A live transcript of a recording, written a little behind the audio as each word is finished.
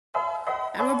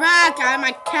And we're back. I have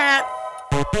my cat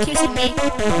kissing me.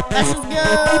 Let's just go.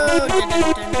 Dun, dun,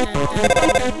 dun, dun, dun, dun.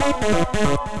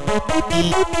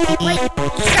 Wait,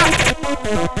 stop.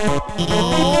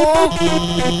 Oh.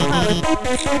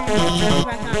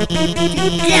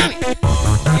 Damn it.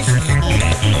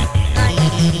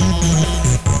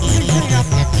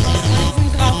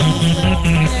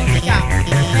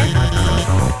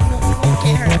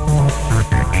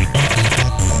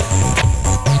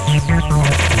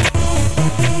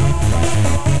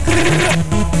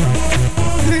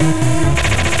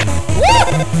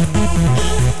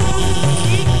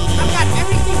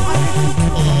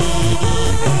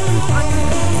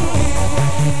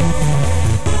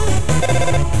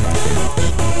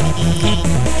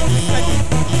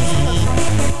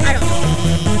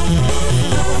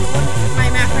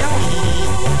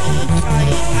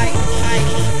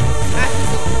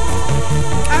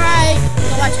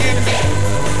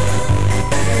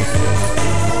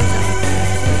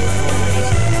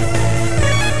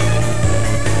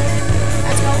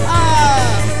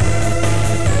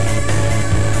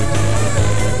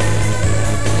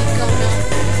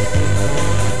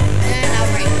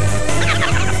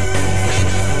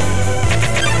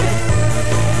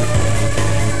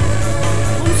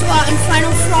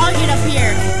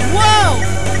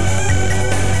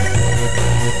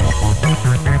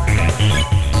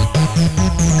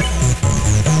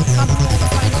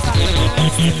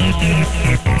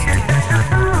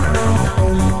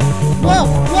 Whoa!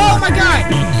 Whoa, my God!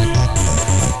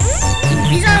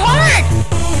 These are hard!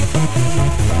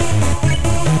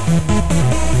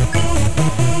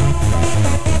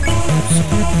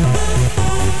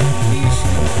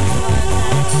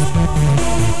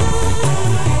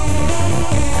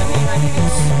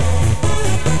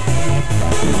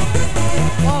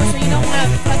 Whoa, so you don't want to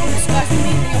fucking discuss with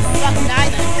me? Then you'll fucking die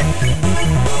then.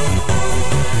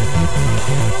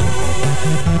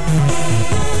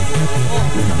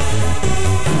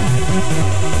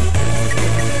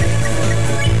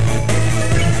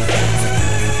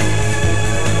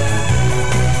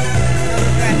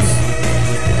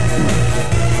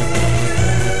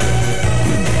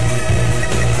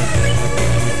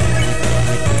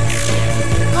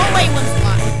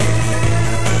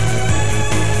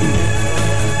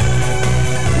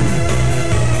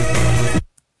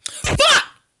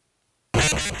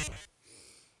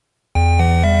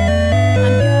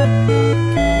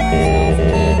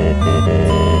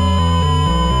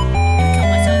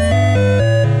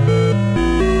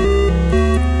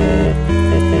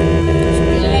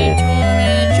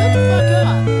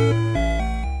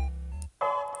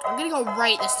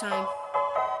 Right this time.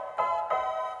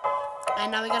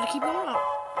 And now we gotta keep going up.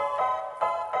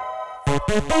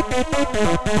 Is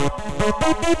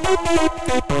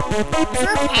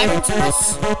there a pattern to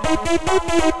this?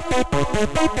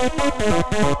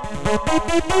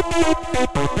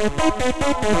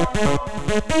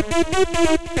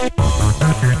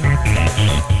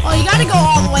 Oh, you gotta go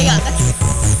all the way up. That's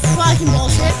fucking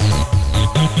bullshit.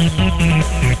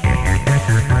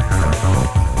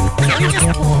 Let me just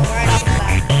pull him right off the bat.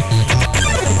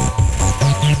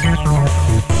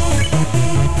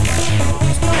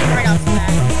 Just pull him right off the bat.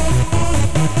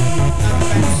 No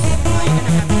regrets. Oh, you're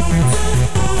gonna have regrets.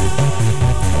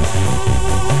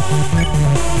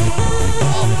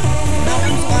 Oh, that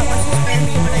one's a lot more to spare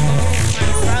me, but I need to try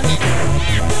to frog it.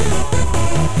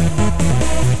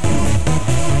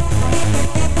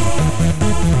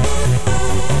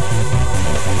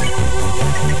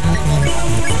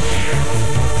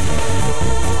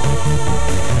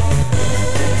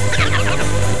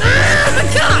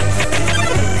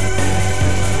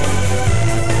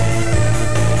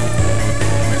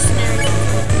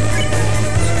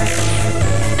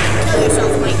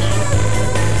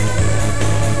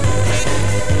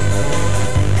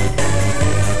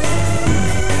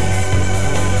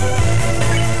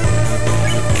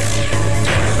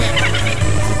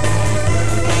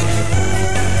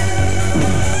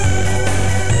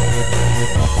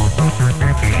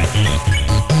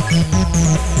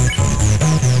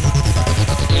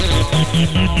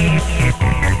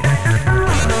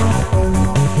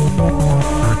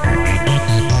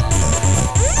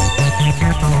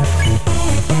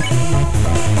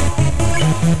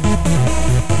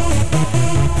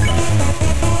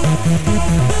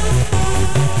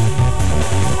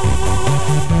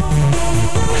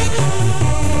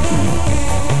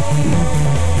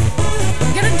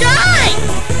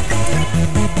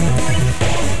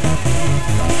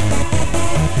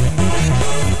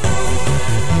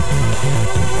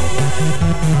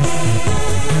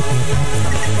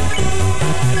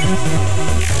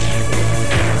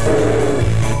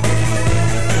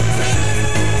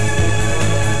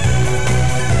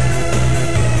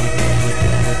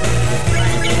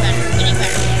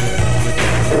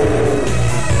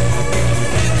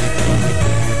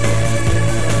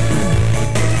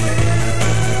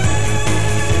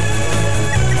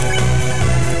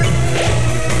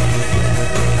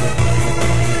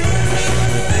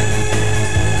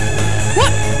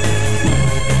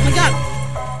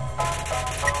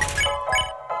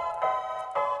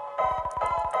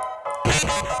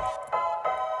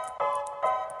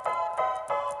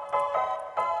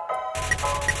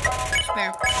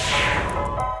 Spare.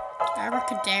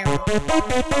 Abracadabra.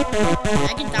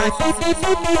 I can dodge these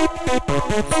easily.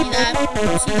 See that?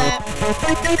 See that?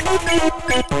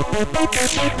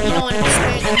 You don't want to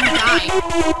spare them, you die.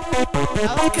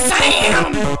 Oh, because I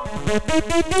am!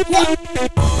 What?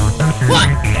 What?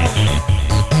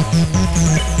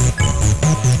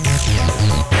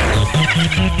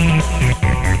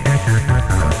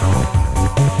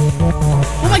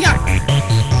 Oh my god!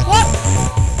 What?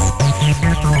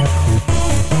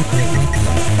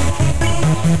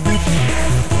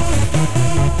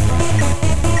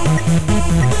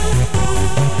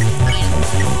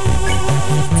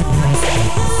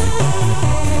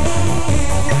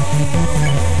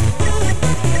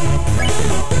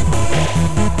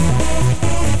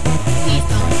 Please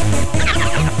don't.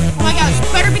 Oh my gosh,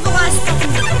 better be the last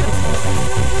fucking one.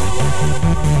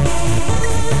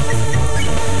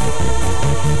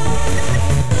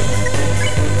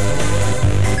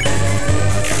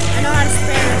 I know how to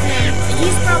spare him.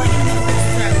 He's probably gonna be the best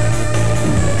forever.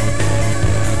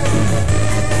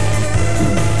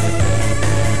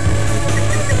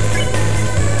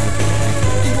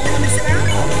 You won't let me spare him?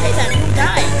 Okay then, he'll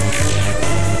die.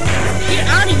 Get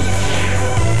out of here.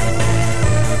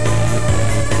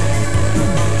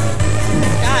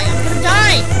 Die, I'm gonna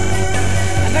die.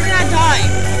 I better not die.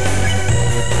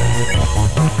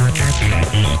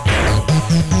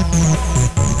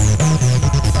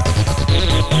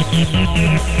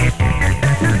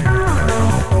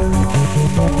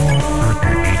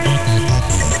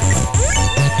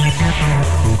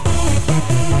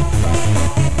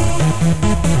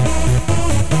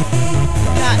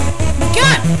 God.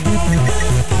 God!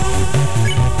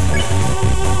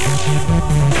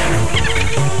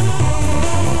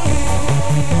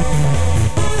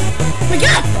 My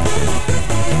God!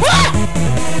 Ah!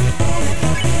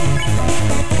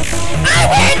 I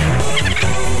win!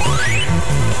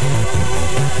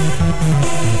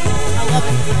 I love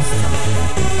it.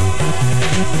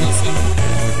 Easy.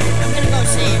 I'm gonna go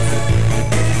save.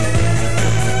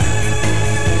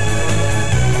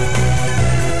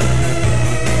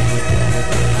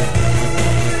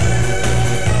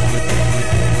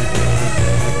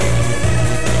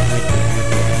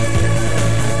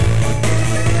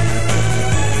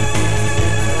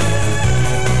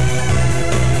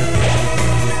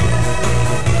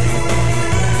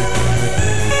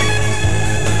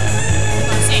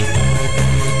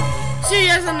 See you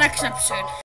guys in the next episode.